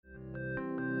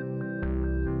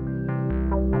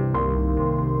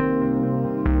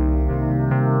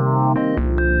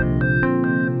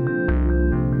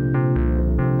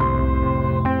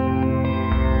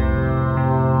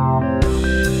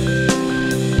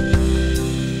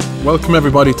Welcome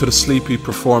everybody to the Sleepy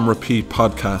Perform Repeat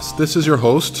podcast. This is your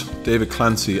host, David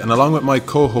Clancy, and along with my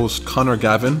co-host Conor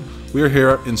Gavin, we are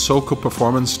here in SoCo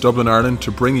Performance, Dublin, Ireland,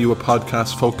 to bring you a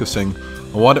podcast focusing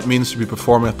on what it means to be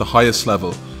performing at the highest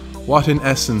level, what in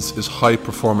essence is high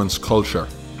performance culture.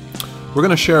 We're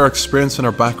going to share our experience and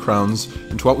our backgrounds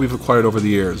into what we've acquired over the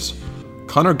years.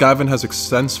 Conor Gavin has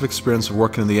extensive experience of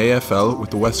working in the AFL with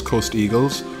the West Coast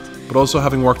Eagles, but also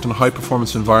having worked in a high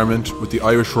performance environment with the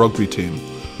Irish rugby team.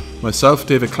 Myself,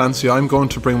 David Clancy, I'm going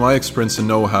to bring my experience and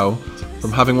know-how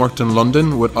from having worked in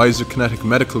London with Isaac Kinetic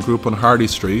Medical Group on Harley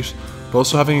Street, but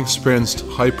also having experienced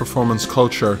high performance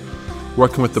culture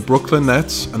working with the Brooklyn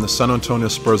Nets and the San Antonio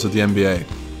Spurs of the NBA.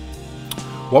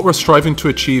 What we're striving to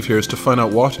achieve here is to find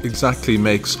out what exactly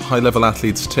makes high-level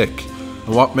athletes tick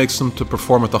and what makes them to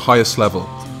perform at the highest level,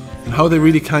 and how they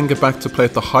really can get back to play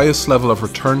at the highest level of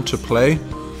return to play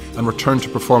and return to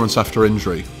performance after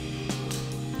injury.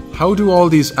 How do all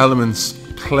these elements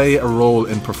play a role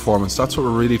in performance? That's what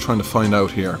we're really trying to find out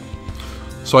here.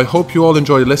 So I hope you all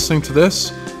enjoy listening to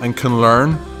this and can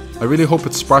learn. I really hope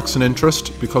it sparks an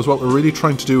interest, because what we're really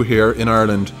trying to do here in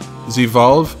Ireland is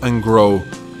evolve and grow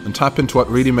and tap into what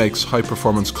really makes high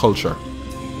performance culture.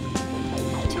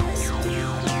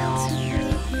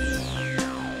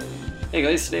 Hey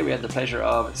guys, today we had the pleasure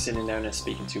of sitting down and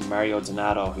speaking to Mario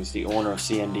Donato, who's the owner of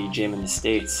CMD Gym in the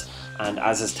States. And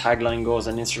as his tagline goes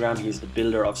on Instagram, he's the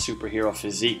builder of superhero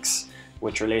physiques,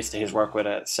 which relates to his work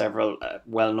with several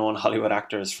well-known Hollywood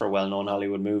actors for well-known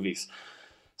Hollywood movies.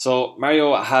 So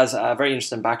Mario has a very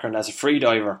interesting background as a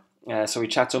freediver. So we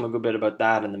chat to him a good bit about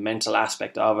that and the mental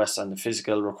aspect of it and the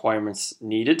physical requirements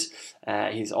needed.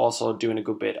 He's also doing a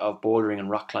good bit of bouldering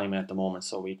and rock climbing at the moment,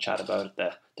 so we chat about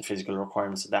the physical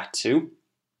requirements of that too.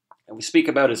 And we speak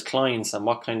about his clients and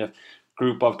what kind of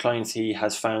group of clients he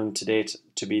has found to date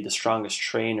to be the strongest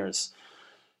trainers.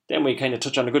 Then we kind of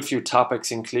touch on a good few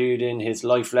topics, including his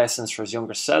life lessons for his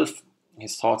younger self,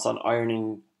 his thoughts on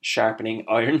sharpening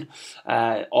iron,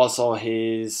 also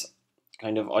his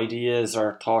kind of ideas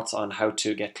or thoughts on how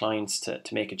to get clients to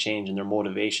make a change and their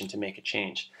motivation to make a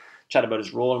change. Chat about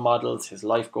his role models, his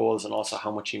life goals, and also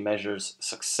how much he measures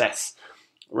success.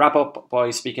 Wrap up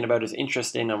by speaking about his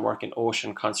interest in and work in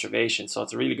ocean conservation. So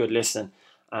it's a really good listen,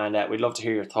 and we'd love to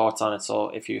hear your thoughts on it. So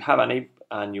if you have any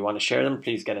and you want to share them,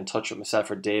 please get in touch with myself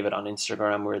or David on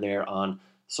Instagram. We're there on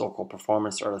SoCo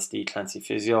Performance or D Clancy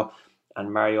Physio,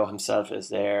 and Mario himself is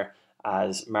there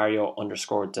as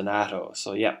Mario_Donato.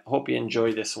 So yeah, hope you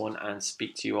enjoy this one and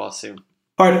speak to you all soon.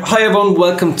 Alright, hi everyone,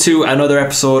 welcome to another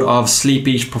episode of Sleep,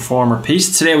 Eat, Perform, Repeat.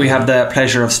 Today we have the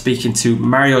pleasure of speaking to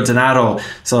Mario Donato.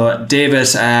 So David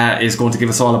is going to give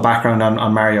us all a background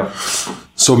on Mario.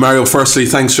 So Mario, firstly,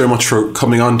 thanks very much for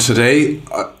coming on today.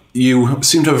 You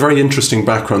seem to have a very interesting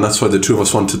background. That's why the two of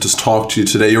us wanted to talk to you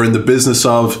today. You're in the business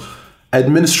of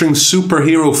administering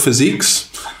superhero physiques.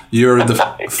 You're the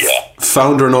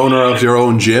founder and owner of your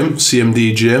own gym,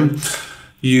 CMD Gym.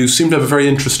 You seem to have a very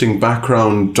interesting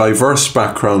background, diverse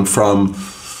background, from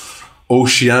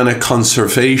oceanic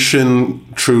conservation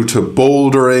through to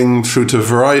bouldering, through to a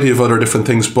variety of other different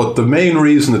things. But the main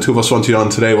reason the two of us wanted you on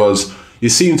today was you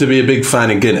seem to be a big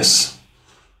fan of Guinness.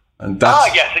 And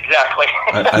that's, yes, exactly.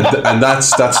 and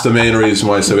that's the main reason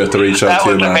why I said we have to reach out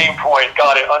to you, man. That was the main point.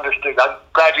 Got it. Understood. I'm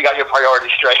glad you got your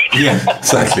priorities straight. Yeah,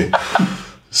 exactly.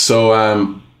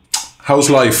 So, how's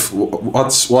life?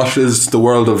 What is the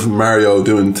world of Mario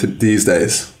doing these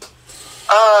days?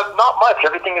 Not much.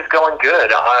 Everything is going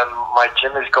good. My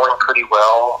gym is going pretty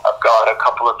well. I've got a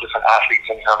couple of different athletes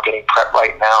in here. I'm getting prepped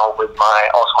right now with my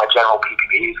general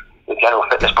PPPs, the general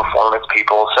fitness performance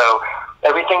people. So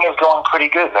everything is going pretty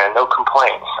good, man. No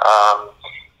complaints.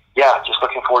 Just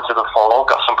looking forward to the fall.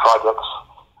 Got some projects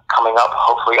coming up.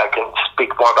 Hopefully I can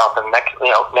speak more about them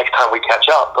next time we catch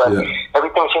up. But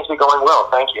everything seems to be going well.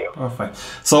 Thank you. Perfect.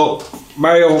 So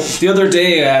Mario, the other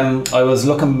day I was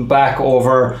looking back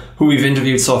over who we've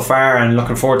interviewed so far and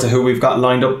looking forward to who we've got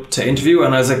lined up to interview,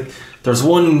 and I was like, there's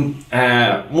one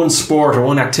sport or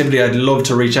one activity I'd love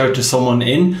to reach out to someone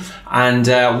in,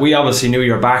 and we obviously knew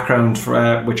your background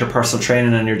with your personal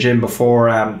training and your gym before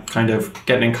kind of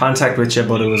getting in contact with you,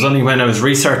 but it was only when I was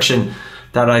researching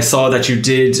that I saw that you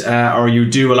did or you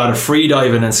do a lot of free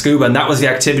diving and scuba, and that was the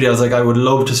activity. I was like, I would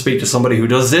love to speak to somebody who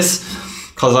does this,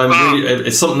 because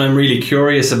it's something I'm really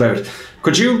curious about.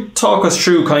 Could you talk us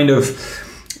through kind of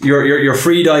your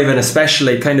free diving,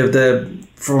 especially kind of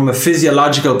from a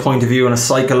physiological point of view and a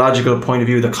psychological point of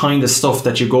view, the kind of stuff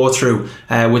that you go through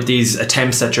with these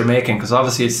attempts that you're making, because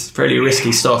obviously it's fairly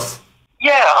risky stuff.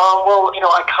 Yeah,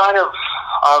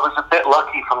 I was a bit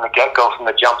lucky from the get-go, from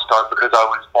the jump start, because I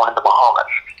was born in the Bahamas.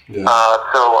 Yeah.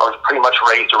 So I was pretty much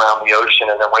raised around the ocean,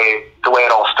 and the way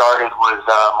it all started was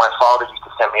my father used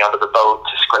to send me onto the boat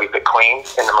to scrape it clean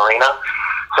in the marina.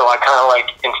 So I kind of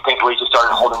like instinctively just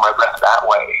started holding my breath that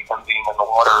way and being in the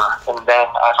water. And then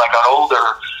as I got older,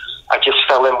 I just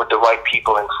fell in with the right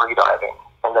people in freediving.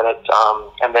 And then as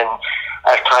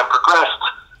time progressed,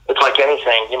 it's like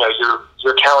anything, you know,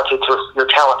 you're talented. Your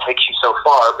talent takes you so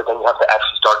far, but then you have to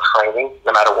actually start training,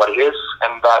 no matter what it is.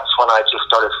 And that's when I just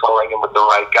started falling in with the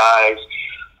right guys.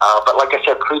 But like I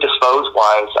said, predisposed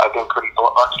wise, I've been pretty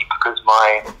lucky because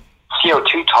my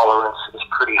CO2 tolerance is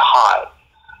pretty high.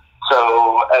 So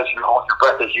as you hold your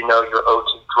breath, as you know, your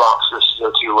O2 drops, your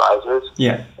CO2 rises.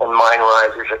 Yeah. And mine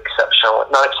rises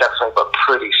not exceptionally, but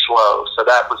pretty slow. So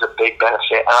that was a big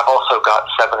benefit. And I've also got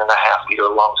 7.5 liter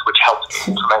lungs, which helped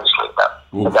me tremendously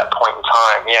at that point in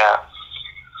time. Yeah.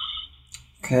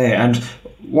 Okay. And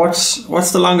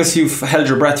what's the longest you've held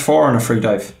your breath for on a free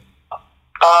dive?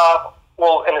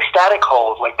 Well, in a static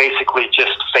hold, like basically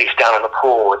just face down in the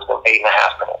pool, it's been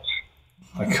 8.5 minutes.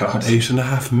 Oh my God.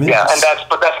 8.5 minutes. Yeah,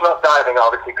 but that's not diving,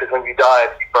 obviously, because when you dive,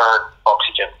 you burn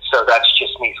oxygen. So that's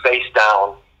just me face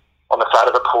down on the side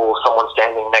of the pool, someone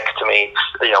standing next to me,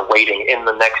 you know, waiting in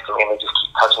the next to me, and they just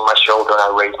keep touching my shoulder, and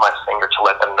I raise my finger to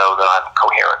let them know that I'm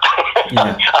coherent.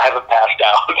 Yeah. I haven't passed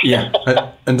out.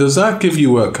 Yeah. And does that give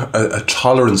you a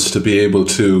tolerance to be able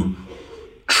to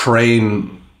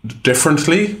train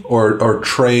differently or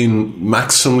train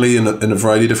maximally in a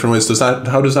variety of different ways?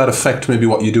 How does that affect maybe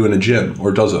what you do in a gym,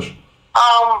 or does it?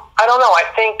 I don't know. I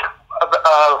think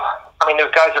I mean,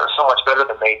 there's guys that are so much better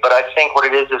than me, but I think what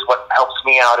it is what helps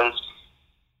me out is,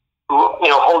 you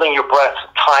know, holding your breath.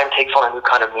 Time takes on a new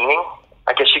kind of meaning,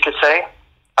 I guess you could say.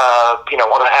 You know,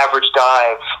 on an average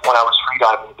dive, when I was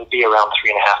freediving, it would be around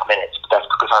 3.5 minutes, but that's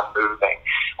because I'm moving.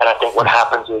 And I think what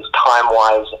happens is,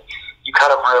 time-wise, you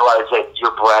kind of realize that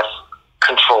your breath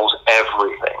controls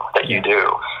everything that you do.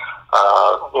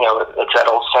 You know, it's that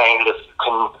old saying that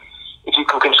if you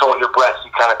can control your breath,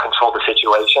 you kind of control the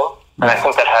situation. And I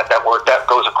think that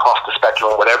goes across the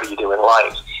spectrum of whatever you do in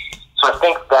life. So I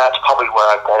think that's probably where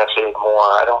I've benefited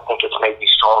more. I don't think it's made me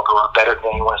stronger or better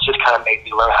than anyone. It's just kind of made me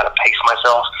learn how to pace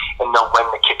myself and know when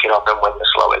to kick it up and when to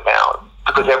slow it down.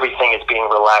 Because everything is being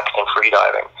relaxed in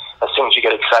freediving. As soon as you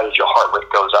get excited, your heart rate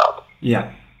goes up.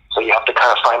 Yeah. So you have to kind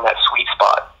of find that sweet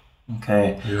spot.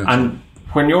 Okay. Yeah. And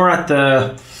when you're at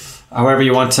the, however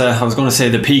you want to, I was going to say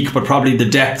the peak, but probably the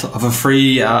depth of a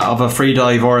free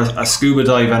dive or a scuba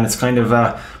dive, and it's kind of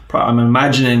I'm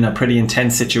imagining a pretty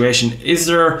intense situation. Is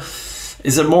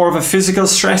it more of a physical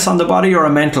stress on the body or a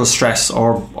mental stress,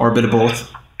 or a bit of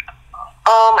both?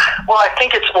 Well, I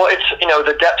think it's you know,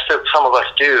 the depths that some of us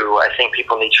do. I think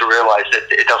people need to realize that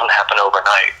it doesn't happen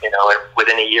overnight. You know,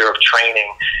 within a year of training,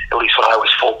 at least when I was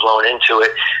full blown into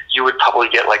it, you would probably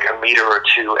get like a meter or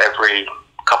two every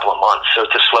couple of months. So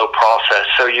it's a slow process.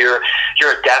 So you're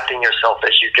adapting yourself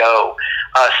as you go.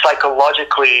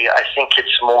 Psychologically, I think it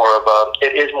is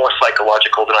more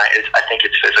psychological than I think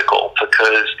it's physical,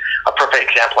 because a perfect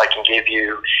example I can give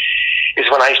you is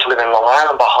when I used to live in Long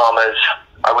Island, Bahamas.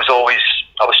 I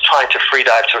was trying to free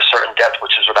dive to a certain depth,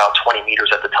 which was about 20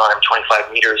 meters at the time,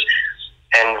 25 meters.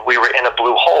 And we were in a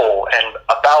blue hole, and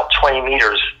about 20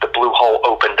 meters, the blue hole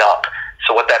opened up.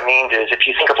 So what that means is, if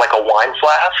you think of like a wine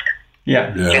flask,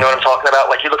 yeah. You know what I'm talking about?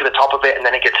 Like, you look at the top of it, and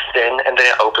then it gets thin, and then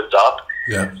it opens up.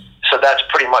 Yeah. So that's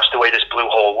pretty much the way this blue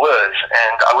hole was.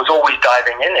 And I was always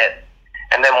diving in it.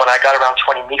 And then when I got around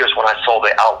 20 meters, when I saw the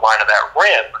outline of that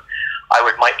rim,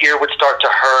 my ear would start to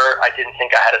hurt. I didn't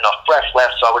think I had enough breath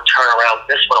left, so I would turn around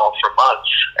this one on for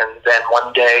months. And then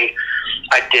one day,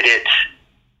 I did it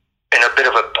in a bit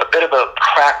of a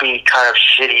crappy, kind of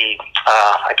shitty,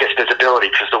 I guess, visibility,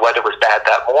 because the weather was bad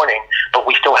that morning. But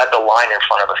we still had the line in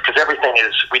front of us, because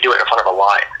we do it in front of a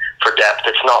line for depth.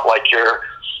 It's not like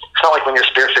when you're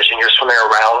spearfishing, you're swimming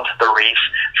around the reef.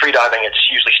 Freediving, it's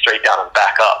usually straight down and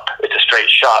back up. It's a straight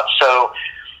shot. So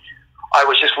I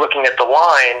was just looking at the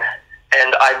line,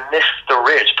 and I missed the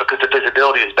ridge because the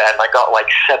visibility was bad, and I got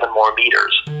like 7 more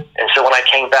meters. And so when I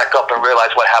came back up and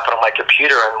realized what happened on my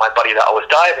computer and my buddy that I was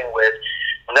diving with,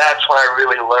 that's when I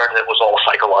really learned that it was all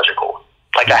psychological.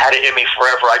 Like, I had it in me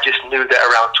forever. I just knew that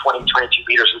around 20, 22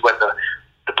 meters is when the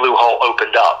blue hole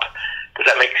opened up. Does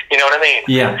that make, you know what I mean?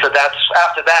 Yeah. So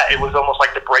after that, it was almost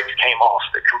like the brakes came off.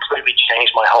 It completely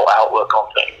changed my whole outlook on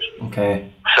things.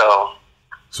 Okay. So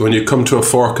when you come to a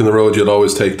fork in the road, you'll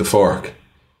always take the fork.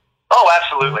 Oh,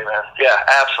 absolutely, man. Yeah,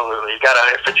 absolutely.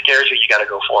 If it scares you, you gotta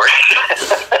go for it.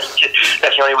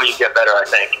 That's the only way you get better, I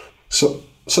think. So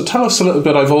tell us a little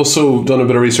bit. I've also done a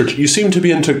bit of research. You seem to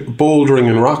be into bouldering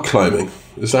and rock climbing.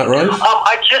 Is that right?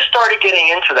 I just started getting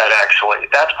into that, actually.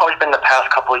 That's probably been the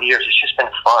past couple of years. It's just been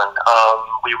fun.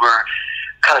 We were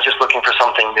kind of just looking for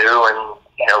something new, and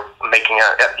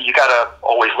you got to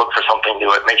always look for something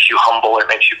new. It makes you humble. It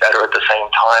makes you better at the same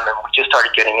time. And we just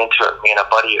started getting into it, me and a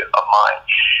buddy of mine.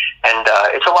 And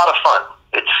it's a lot of fun.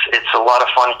 It's a lot of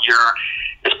fun.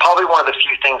 It's probably one of the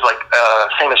few things, like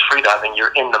same as freediving,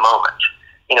 you're in the moment.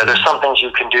 There's some things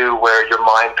you can do where your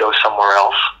mind goes somewhere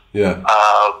else. Yeah.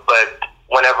 But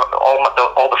whenever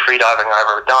all the freediving I've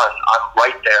ever done, I'm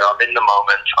right there. I'm in the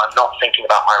moment. I'm not thinking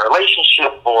about my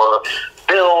relationship or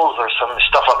bills or some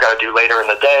stuff I've got to do later in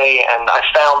the day. And I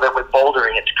found that with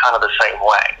bouldering, it's kind of the same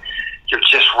way. You're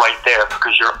just right there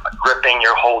because you're gripping,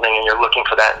 you're holding, and you're looking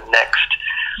for that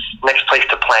next place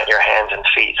to plant your hands and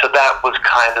feet. So that was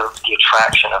kind of the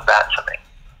attraction of that to me.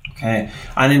 Okay.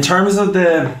 And in terms of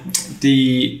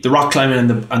the rock climbing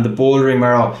and the bouldering,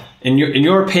 Maro, in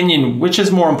your opinion, which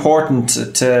is more important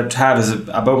to have? Is it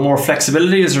about more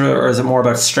flexibility, or is it more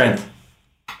about strength?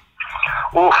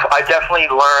 I definitely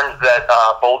learned that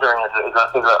bouldering is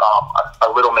a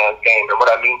little man's game, and what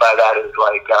I mean by that is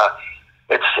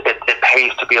it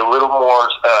pays to be a little more.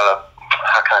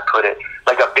 How can I put it?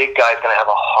 Like a big guy's going to have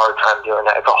a hard time doing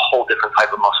that. It's a whole different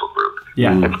type of muscle group.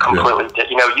 Yeah, it's completely. Yeah.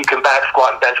 You can back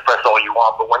squat and bench press all you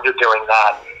want, but when you're doing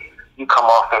that, you come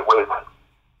off it with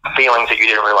feelings that you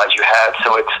didn't realize you had.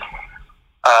 So it's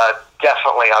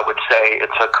definitely, I would say,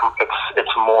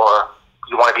 it's more.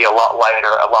 You want to be a lot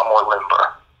lighter, a lot more limber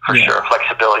for sure.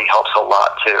 Flexibility helps a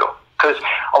lot too, because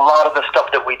a lot of the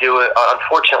stuff that we do,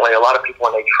 unfortunately, a lot of people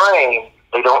when they train,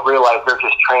 they don't realize they're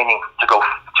just training to go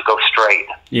straight.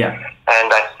 Yeah.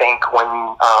 And I think when,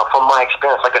 from my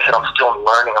experience, like I said, I'm still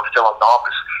learning. I'm still a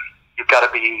novice. You've got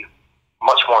to be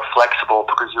much more flexible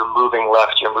because you're moving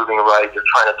left, you're moving right, you're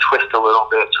trying to twist a little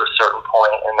bit to a certain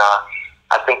point. And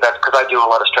I think that's because I do a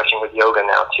lot of stretching with yoga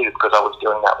now too, because I was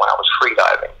doing that when I was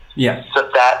freediving. Yeah. So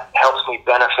that helps me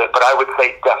benefit. But I would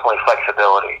say definitely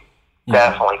flexibility.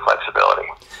 Yeah. Definitely flexibility.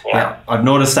 Yeah. I've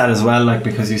noticed that as well,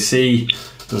 because you see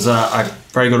there's a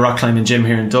very good rock climbing gym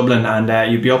here in Dublin,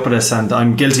 and you'd be up with us, and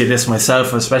I'm guilty of this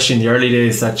myself, especially in the early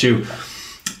days, that you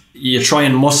try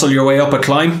and muscle your way up a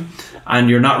climb, and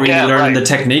you're not really learning the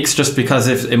techniques just because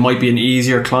it might be an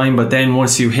easier climb, but then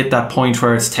once you hit that point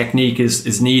where its technique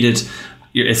is needed,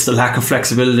 it's the lack of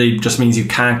flexibility just means you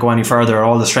can't go any further.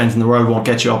 All the strength in the world won't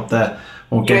get you up the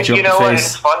face.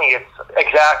 It's funny.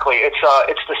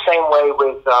 It's the same way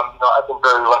with I've been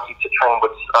very lucky to train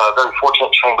with very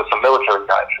fortunate to train with some military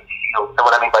guys. And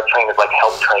what I mean by train is like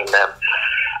help train them.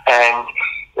 And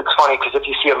it's funny because if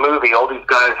you see a movie, all these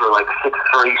guys are like 6'3",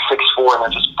 6'4", and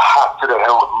they're just packed to the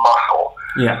hill with muscle.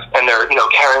 Yeah. And they're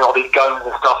carrying all these guns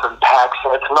and stuff in packs,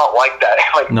 and it's not like that.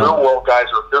 Real world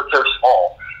guys they're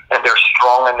small and they're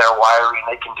strong and they're wiry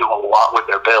and they can do a lot with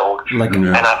their build. And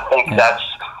I think that's.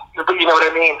 But you know what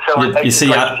I mean? So you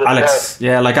see Alex,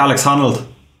 like Alex Honnold.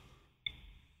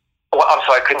 Well, I'm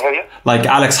sorry, I couldn't hear you. Like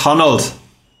Alex Honnold.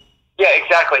 Yeah,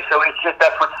 exactly. So it's just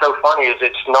that's what's so funny is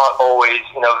it's not always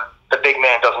the big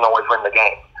man doesn't always win the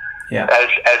game. Yeah.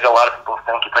 As a lot of people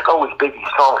think, it's like he's big, he's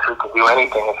strong, so he can do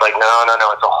anything. It's like no,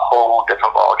 it's a whole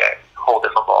different ball game.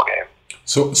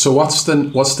 So what's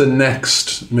the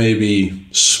next maybe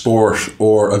sport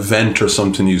or event or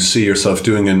something you see yourself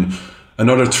doing in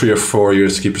another 3 or 4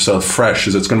 years to keep yourself fresh?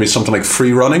 Is it going to be something like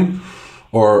free running,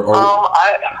 or?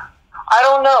 I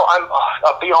don't know.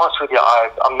 I'll be honest with you.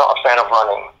 I'm not a fan of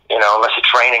running. Unless it's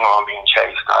raining or I'm being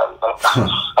chased.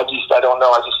 I don't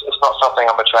know. It's not something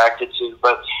I'm attracted to.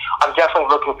 But I'm definitely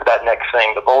looking for that next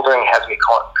thing. The bouldering has me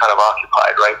kind of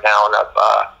occupied right now, and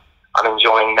I'm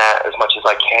enjoying that as much as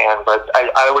I can. But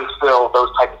I always feel those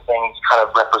type of things kind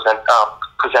of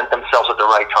present themselves at the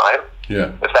right time.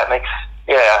 Yeah. If that makes.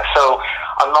 Yeah. So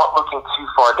I'm not looking too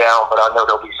far down, but I know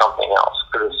there'll be something else.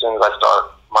 Because as soon as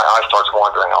my eye starts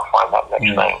wandering, I'll find that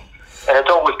next thing. And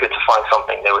it's always good to find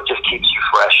something new. It just keeps you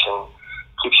fresh and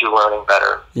keeps you learning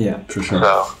better. Yeah, for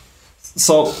sure.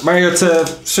 So Mario, to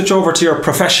switch over to your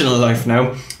professional life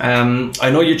now,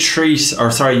 I know you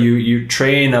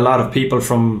train a lot of people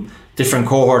from different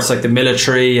cohorts, like the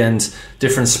military and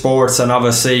different sports, and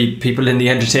obviously people in the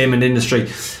entertainment industry.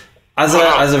 As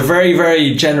a very,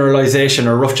 very generalization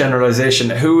or rough generalization,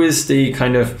 who is the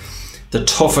kind of the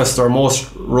toughest or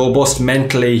most robust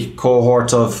mentally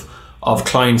cohort of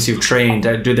clients you've trained?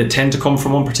 Do they tend to come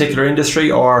from one particular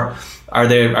industry, or are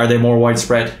they more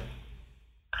widespread?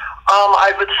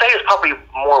 I would say it's probably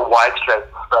more widespread.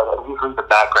 Usually the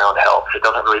background helps. It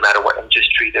doesn't really matter what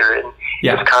industry they're in.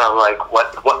 Yeah. It's kind of like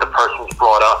what the person's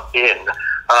brought up in.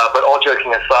 But all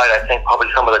joking aside, I think probably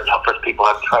some of the toughest people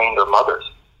I've trained are mothers.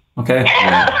 Okay.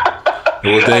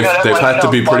 Well, they've had to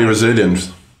be pretty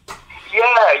resilient. Yeah,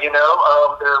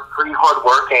 they're pretty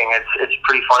hardworking. It's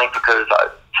pretty funny because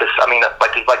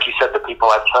like you said, the people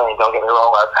I've trained, don't get me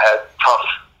wrong, I've had tough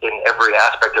in every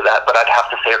aspect of that, but I'd have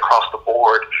to say across the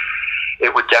board, it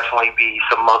would definitely be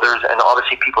some mothers and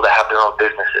obviously people that have their own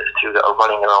businesses too, that are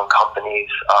running their own companies,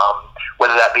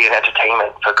 whether that be in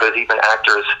entertainment, because even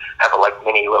actors have like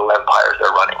mini little empires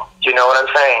they're running. Do you know what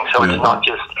I'm saying? So It's not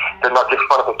just, they're not just in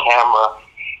front of a camera.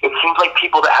 It seems like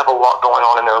people that have a lot going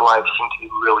on in their lives seem to be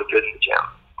really good in the gym.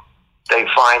 They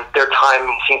find their time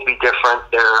seems to be different.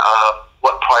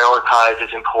 What prioritized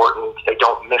is important. They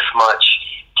don't miss much.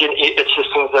 It just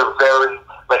seems they're very,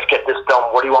 let's get this done.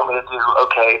 What do you want me to do?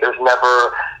 Okay, there's never,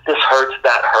 this hurts,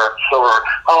 that hurts. Or,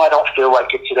 I don't feel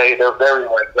like it today. They're very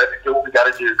like, let's do what we got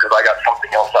to do because I got something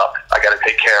else up I got to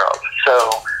take care of. So,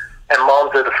 and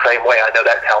moms are the same way. I know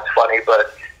that sounds funny,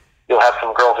 but you'll have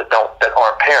some girls that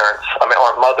aren't parents,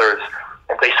 aren't mothers,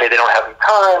 and they say they don't have any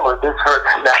time, or this hurts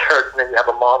and that hurts, and then you have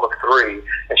a mom of 3,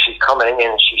 and she's coming in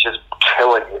and she's just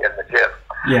killing you in the gym.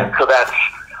 Yeah. So that's,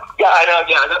 I know,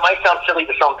 that might sound silly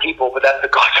to some people, but that's the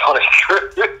God's honest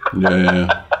truth.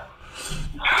 Yeah.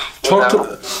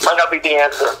 Might not be the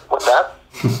answer. What's that?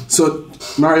 So,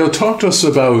 Mario, talk to us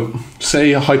about,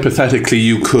 say, hypothetically,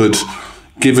 you could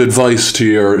give advice to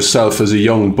yourself as a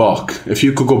young buck. If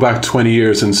you could go back 20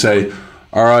 years and say,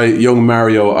 all right, young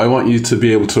Mario, I want you to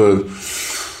be able to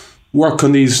work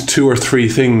on these 2 or 3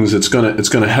 things. It's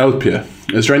gonna help you.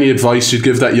 Is there any advice you'd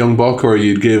give that young buck, or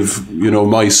you'd give,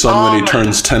 my son when he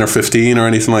turns 10 or 15 or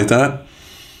anything like that?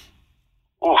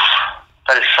 Oof,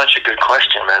 that is such a good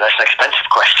question, man. That's an expensive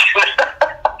question.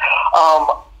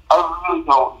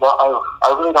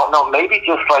 I really don't know. Maybe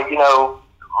just like,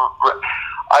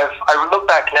 I look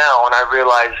back now and I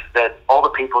realize that all the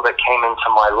people that came into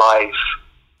my life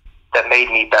that made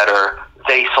me better,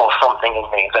 they saw something in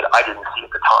me that I didn't see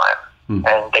at the time.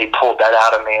 And they pulled that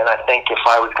out of me. And I think if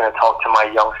I was going to talk to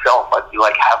my young self, I'd be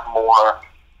like, have more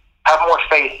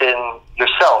faith in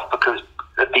yourself, because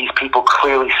these people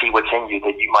clearly see what's in you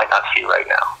that you might not see right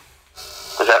now.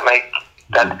 Does that make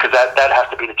that? Because that has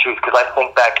to be the truth. Because I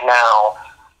think back now,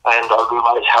 and I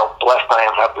realize how blessed I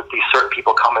am to have these certain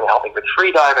people come and help me with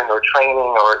freediving or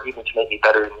training or even to make me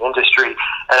better in the industry.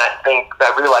 And I think I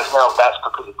realize now that's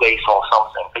because they saw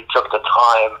something. They took the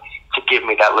time to give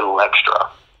me that little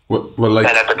extra. Well, and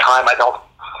at the time, I don't.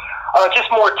 Just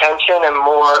more attention and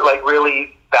more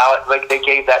really valid. Like they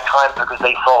gave that time because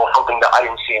they saw something that I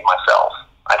didn't see in myself,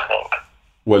 I think.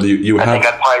 Well, you have. I think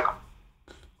I'd probably.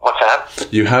 What's that?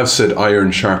 You have said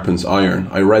iron sharpens iron.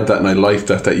 I read that and I liked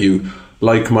that you.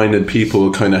 Like-minded people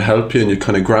will kind of help you, and you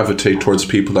kind of gravitate towards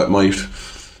people that might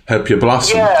help you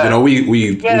blossom. Yeah.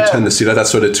 We tend to see that.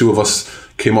 That's why the 2 of us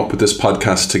came up with this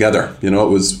podcast together. It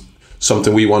was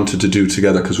something we wanted to do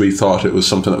together because we thought it was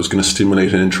something that was going to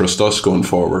stimulate and interest us going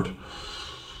forward.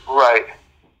 Right.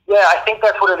 Yeah, I think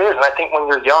that's what it is. And I think when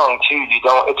you're young too,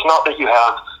 it's not that you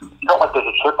don't like there's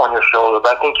a chip on your shoulder,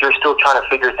 but I think you're still trying to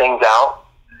figure things out.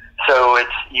 So it's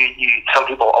some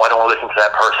people, I don't want to listen to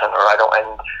that person, or I don't,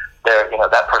 and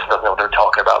that person doesn't know what they're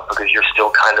talking about because you're still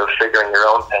kind of figuring your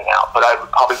own thing out. But I would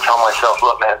probably tell myself,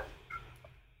 look, man,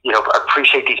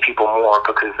 appreciate these people more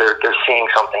because they're seeing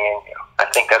something in you. I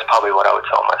think that's probably what I would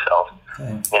tell myself.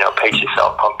 Okay. Pace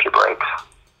yourself, pump your brakes.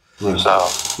 Nice. So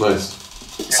nice.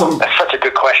 That's such a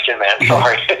good question, man.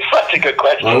 Sorry, it's such a good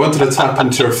question. I wanted to tap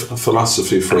into your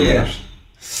philosophy for a minute.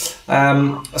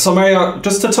 So Mario,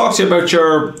 just to talk to you about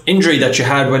your injury that you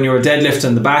had when you were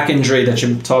deadlifting, the back injury that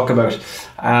you talk about.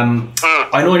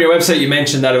 I know on your website you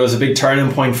mentioned that it was a big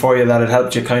turning point for you, that it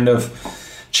helped you kind of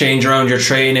change around your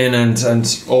training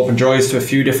and open your eyes to a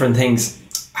few different things.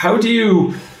 How do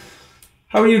you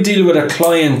deal with a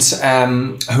client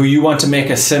who you want to make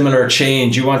a similar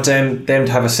change? You want them to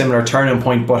have a similar turning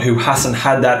point, but who hasn't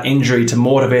had that injury to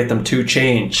motivate them to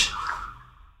change?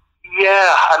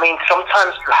 Yeah,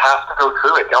 sometimes you have to go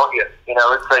through it, don't you?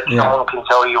 It's like someone can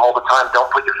tell you all the time, don't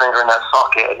put your finger in that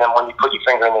socket, and then when you put your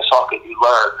finger in the socket, you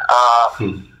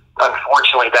learn.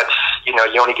 Unfortunately, that's, you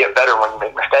only get better when you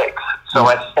make mistakes. So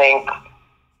I think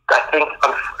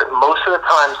most of the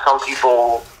time,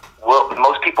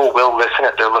 most people will listen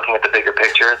if they're looking at the bigger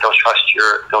picture. They'll trust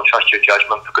your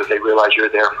judgment because they realize you're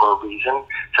there for a reason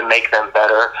to make them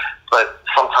better. But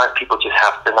sometimes people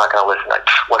they're not going to listen. Like,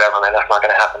 whatever, man, that's not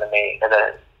going to happen to me. And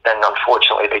then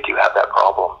unfortunately, they do have that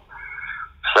problem.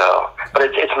 So, but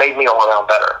it's made me all around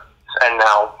better. And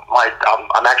now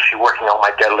I'm actually working on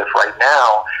my deadlift right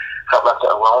now. So I've left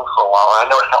it alone for a while. I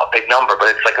know it's not a big number,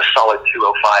 but it's like a solid 205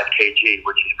 kg,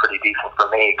 which is pretty decent for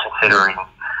me considering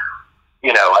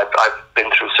I've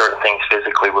been through certain things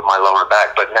physically with my lower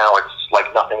back, but now it's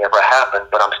like nothing ever happened,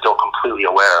 but I'm still completely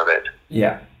aware of it.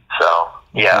 Yeah. So,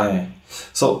 yeah. Okay.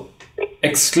 So,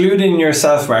 excluding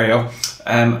yourself, Mario,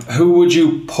 who would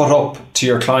you put up to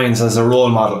your clients as a role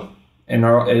model?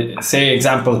 Say,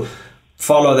 example,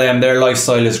 follow them, their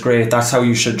lifestyle is great, that's how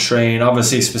you should train,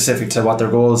 obviously specific to what their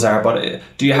goals are, but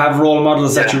do you have role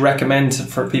models that you recommend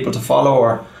for people to follow,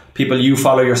 or people you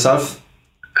follow yourself?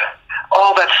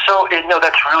 Oh, that's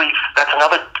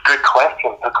another good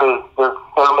question, because there's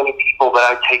so many people that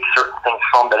I take certain things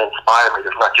from that inspire me.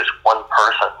 There's not just one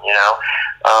person,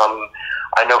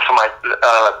 I know for my,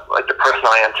 like the person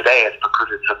I am today, it's because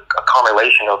it's a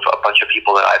combination of a bunch of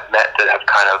people that I've met that have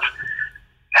kind of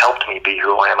helped me be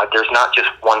who I am. Like, there's not just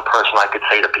one person I could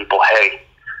say to people, hey,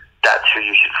 that's who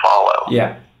you should follow.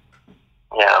 Yeah.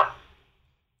 Yeah.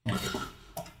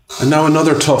 And now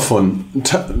another tough one.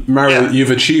 Mario,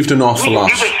 you've achieved an awful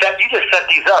lot. You just set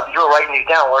these up. You were writing these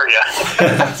down, weren't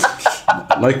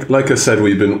you? Like I said,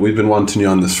 we've been wanting you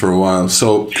on this for a while.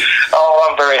 So,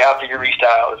 I'm very happy you reached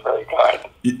out. It was very kind.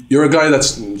 You're a guy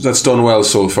that's done well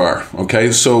so far.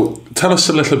 Okay, so tell us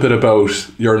a little bit about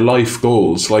your life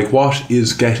goals. Like, what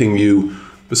is getting you,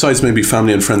 besides maybe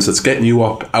family and friends, that's getting you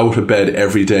up out of bed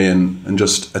every day and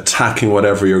just attacking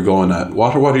whatever you're going at?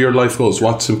 What are your life goals?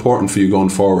 What's important for you going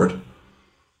forward?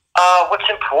 What's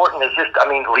important is just,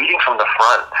 leading from the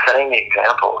front, setting the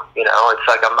example. It's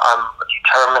like I'm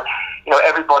determined.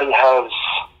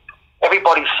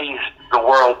 Everybody sees the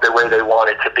world the way they want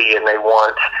it to be, and they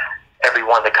want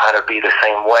everyone to kind of be the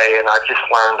same way. And I've just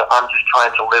learned I'm just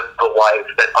trying to live the life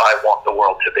that I want the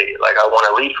world to be. Like, I want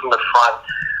to lead from the front.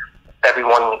 I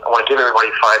want to give everybody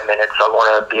 5 minutes. I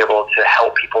want to be able to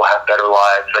help people have better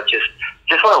lives. I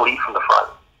just want to lead from the front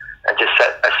and just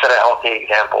set a healthy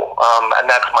example. And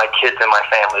that's my kids and my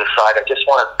family aside. I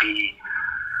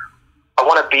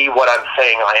want to be what I'm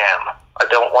saying I am. I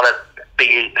don't want to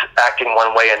be acting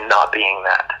one way and not being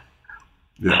that.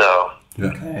 Yeah. So,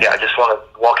 I just want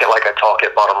to walk it like I talk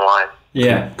it, bottom line.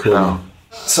 Yeah. Cool.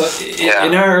 So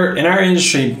in our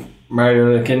industry,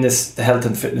 Mario, like in the health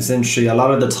and fitness industry, a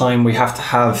lot of the time we have to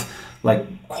have like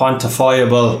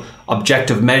quantifiable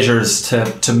objective measures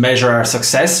to measure our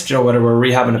success, whether we're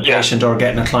rehabbing a patient or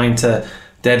getting a client to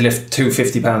deadlift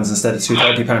 250 pounds instead of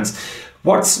 230 pounds.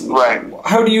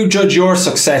 How do you judge your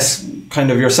success, kind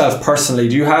of yourself personally?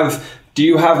 Do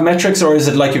you have metrics, or is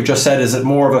it like you've just said, is it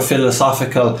more of a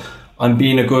philosophical, I'm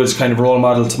being a good kind of role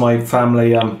model to my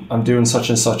family, I'm doing such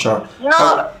and such, or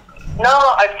No,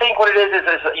 I think what it is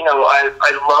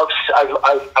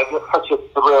I get such a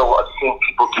thrill of seeing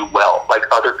people do well, like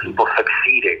other people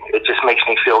succeeding. It just makes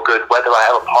me feel good, whether I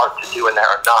have a part to do in that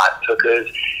or not. Because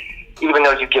even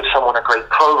though you give someone a great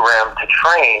program to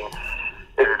train,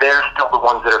 they're still the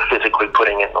ones that are physically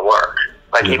putting in the work.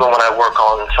 Like, even when I work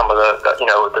on some of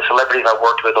the celebrities I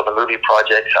worked with on the movie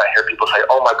projects, I hear people say,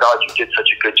 "Oh my God, you did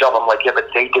such a good job." I'm like, yeah, but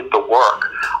they did the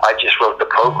work. I just wrote the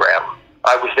program.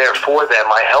 I was there for them.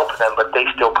 I helped them, but they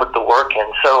still put the work in.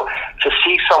 So to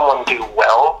see someone do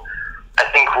well, I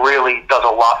think really does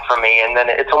a lot for me. And then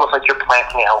it's almost like you're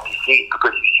planting a healthy seed,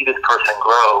 because you see this person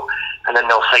grow, and then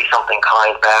they'll say something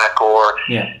kind back, or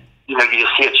you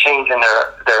just see a change in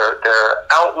their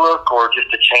outlook, or just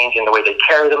a change in the way they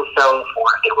carry themselves, or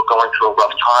if they were going through a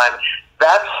rough time.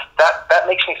 That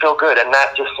makes me feel good, and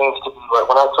that just seems to be like,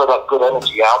 when I throw that good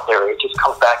energy out there, it just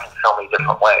comes back in so many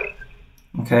different ways.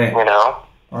 Okay.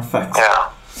 Perfect.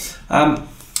 Yeah.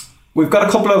 We've got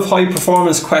a couple of high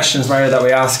performance questions, Mario, that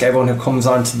we ask everyone who comes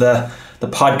onto the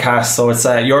podcast. So it's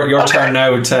your turn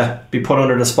now to be put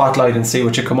under the spotlight and see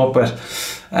what you come up with.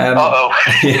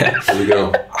 Here we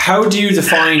go. How do you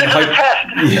define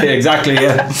exactly,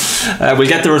 we'll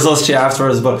get the results to you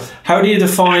afterwards, but how do you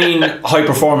define high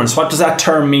performance? What does that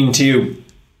term mean to you?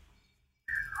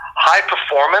 High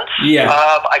performance? Yeah.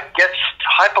 I guess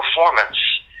high performance,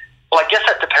 well, I guess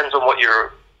that depends on what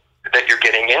you're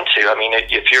getting into. I mean,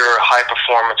 if your high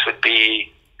performance would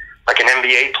be like an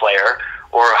NBA player,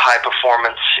 or high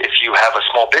performance if you have a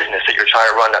small business that you're trying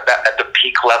to run at the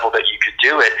peak level that you could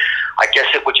do it, I guess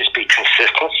it would just be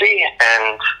consistency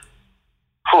and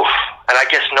I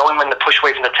guess knowing when to push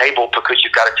away from the table, because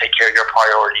you've got to take care of your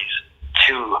priorities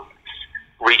to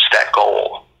reach that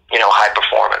goal. High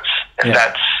performance. If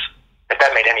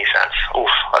that made any sense.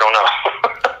 I don't know.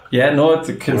 Yeah, no,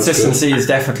 the consistency is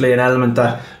definitely an element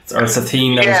it's a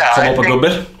theme that has come up a good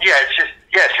bit. Yeah, it's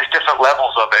just different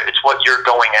levels of it. It's what you're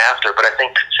going after, but I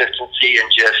think consistency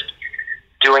and just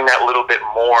doing that little bit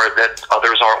more that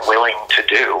others aren't willing to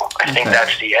do. I think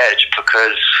that's the edge,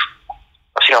 because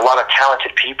I've seen a lot of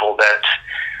talented people that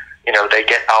they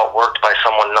get outworked by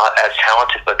someone not as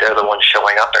talented, but they're the ones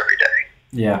showing up every day.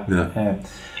 Yeah.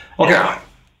 Okay.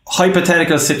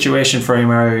 Hypothetical situation for you,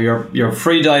 Mario. You're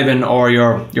free diving or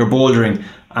you're bouldering,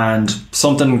 and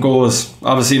something goes,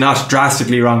 obviously not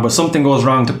drastically wrong, but something goes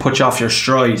wrong to put you off your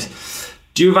stride.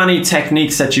 Do you have any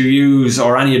techniques that you use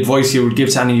or any advice you would give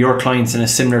to any of your clients in a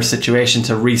similar situation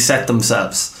to reset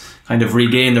themselves, kind of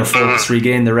regain their focus,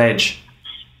 regain their edge?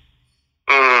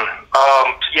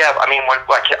 Yeah, I mean, when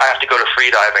I have to go to free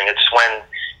diving, it's when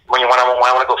I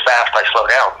want to go fast, I slow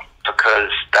down, because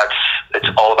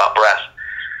it's all about breath.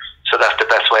 So that's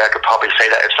the best way I could probably say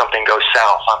that. If something goes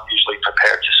south, I'm usually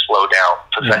prepared to slow down,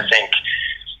 because I think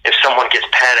if someone gets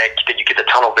panicked, then you get the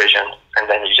tunnel vision,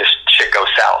 and then shit goes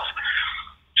south.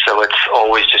 So it's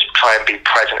always just try and be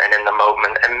present and in the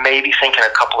moment, and maybe thinking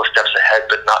a couple of steps ahead,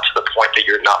 but not to the point that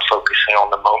you're not focusing on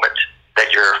the moment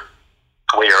that you're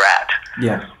where you're at.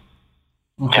 Yeah.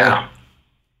 Okay. Yeah.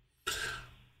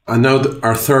 And now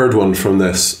our third one from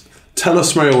this. Tell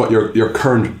us, Mario, what your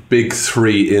current big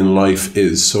three in life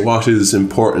is. So what is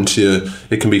important to you?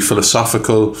 It can be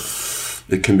philosophical,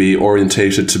 it can be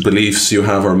orientated to beliefs you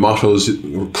have, or mottos,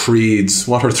 or creeds.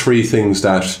 What are three things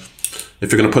that,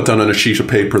 if you're going to put down on a sheet of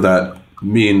paper, that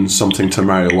mean something to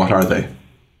Mario, what are they?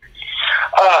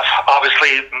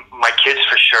 Obviously, my kids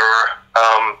for sure.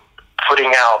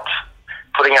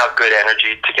 Putting out good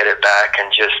energy to get it back,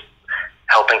 and just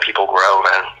helping people grow,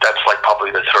 man. That's like probably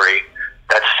the three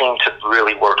that seem to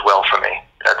really work well for me.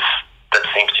 That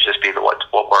seems to just be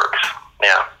what works.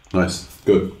 Yeah. Nice.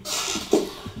 Good.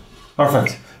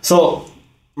 Perfect. So,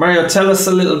 Mario, tell us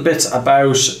a little bit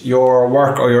about your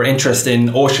work or your interest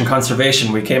in ocean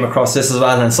conservation. We came across this as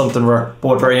well, and something we're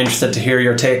both very interested to hear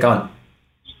your take on.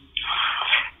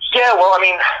 Yeah, well, I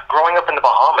mean, growing up in the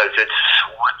Bahamas,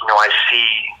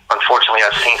 unfortunately,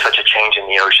 I've seen such a change in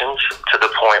the oceans to the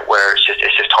point where it's just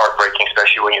heartbreaking,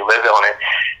 especially when you live on it,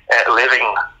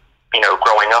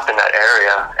 growing up in that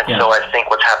area. And so I think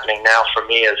what's happening now for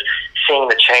me is seeing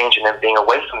the change and then being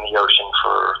away from the ocean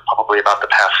for probably about the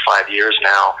past 5 years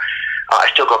now. I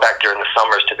still go back during the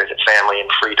summers to visit family and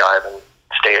free dive and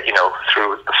stay,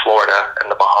 through the Florida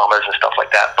and the Bahamas and stuff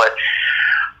like that. But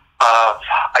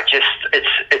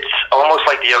it's almost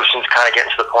like the ocean's kind of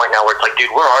getting to the point now where it's like,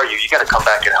 dude, where are you? You got to come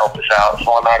back and help us out.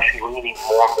 So I'm actually leaning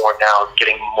more and more now,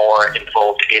 getting more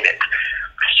involved in it.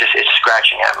 It's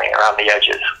scratching at me around the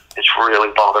edges. It's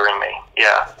really bothering me.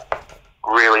 Yeah,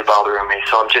 really bothering me.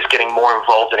 So I'm just getting more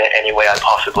involved in it any way I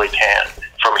possibly can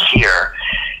from here.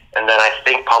 And then I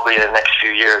think probably in the next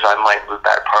few years I might move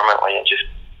back permanently and just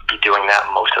be doing that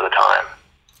most of the time.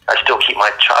 I'll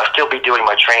still be doing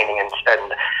my training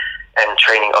and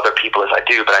training other people as I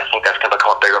do, but I think that's going to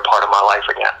become a bigger part of my life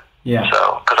again. Yeah.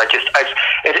 So, because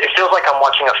it feels like I'm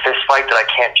watching a fist fight that I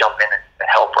can't jump in and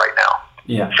help right now.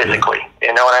 Yeah. Physically,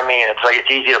 you know what I mean? It's like it's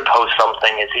easy to post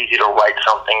something, it's easy to write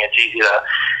something, it's easy to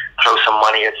throw some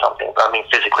money at something. But I mean,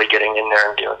 physically getting in there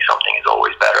and doing something is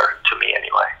always better to me,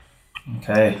 anyway.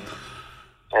 Okay.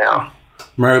 Yeah.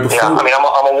 Mario, I'm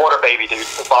a water baby, dude.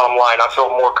 The bottom line, I feel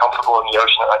more comfortable in the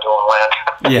ocean than I do on land.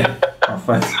 Yeah,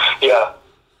 perfect. Yeah.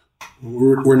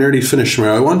 We're nearly finished,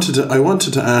 Mario. I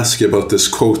wanted to ask you about this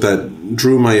quote that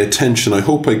drew my attention. I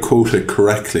hope I quote it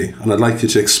correctly, and I'd like you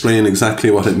to explain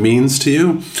exactly what it means to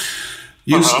you.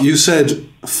 You said,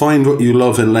 "Find what you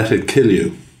love and let it kill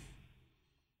you."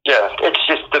 Yeah, it's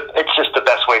just the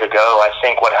best way to go. I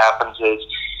think what happens is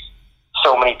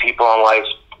so many people in life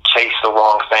chase the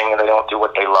wrong thing and they don't do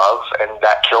what they love, and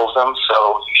that kills them.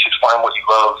 So you should find what you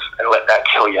love and let that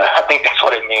kill you. I think that's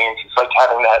what it means. It's like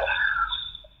having that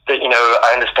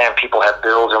I understand people have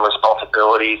bills and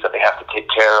responsibilities that they have to take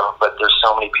care of, but there's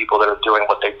so many people that are doing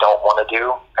what they don't want to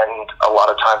do, and a lot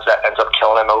of times that ends up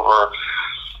killing them over a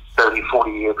 30,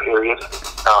 40-year period.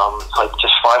 Like,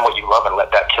 just find what you love and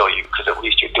let that kill you, because at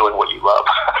least you're doing what you love.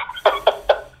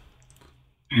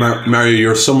 Mario,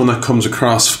 you're someone that comes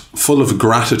across full of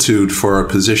gratitude for a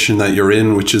position that you're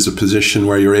in, which is a position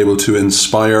where you're able to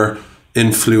inspire,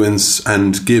 influence,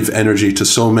 and give energy to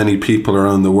so many people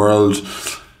around the world.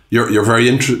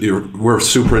 We're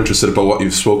super interested about what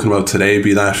you've spoken about today,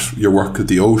 be that your work at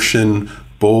the ocean,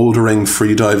 bouldering,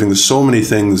 freediving. There's so many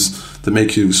things that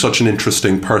make you such an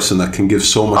interesting person that can give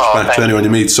so much back to anyone you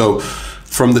meet. So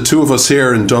from the two of us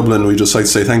here in Dublin, we just like to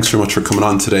say thanks very much for coming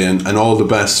on today, and all the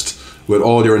best with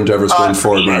all your endeavours going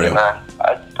forward, Mario.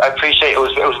 I appreciate it. It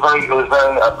was very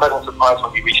a pleasant surprise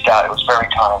when you reached out. It was very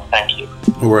kind. Thank you.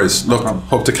 No worries. Look,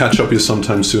 hope to catch up with you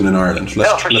sometime soon in Ireland. Sure,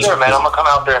 man. I'm going to come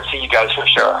out there and see you guys for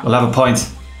sure. We'll have a pint.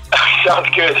 Sounds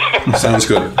good. Sounds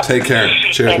good. Take care.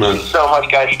 Cheers, man. Thank you so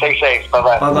much, guys. Stay safe.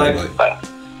 Bye-bye. Bye-bye. Bye.